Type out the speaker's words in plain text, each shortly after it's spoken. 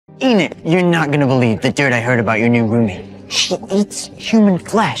Enid, you're not gonna believe the dirt I heard about your new roommate. She eats human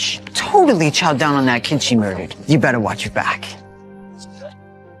flesh. Totally chowed down on that kid she murdered. You better watch your back.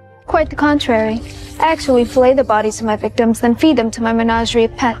 Quite the contrary. I actually fillet the bodies of my victims, then feed them to my menagerie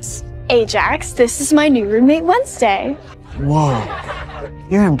of pets. Ajax, this is my new roommate Wednesday. Whoa.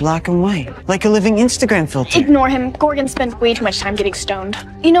 You're in black and white, like a living Instagram filter. Ignore him. Gorgon spent way too much time getting stoned.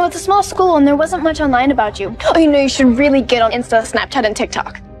 You know, it's a small school and there wasn't much online about you. Oh, you know, you should really get on Insta, Snapchat, and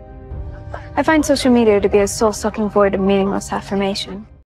TikTok. I find social media to be a soul-sucking void of meaningless affirmation.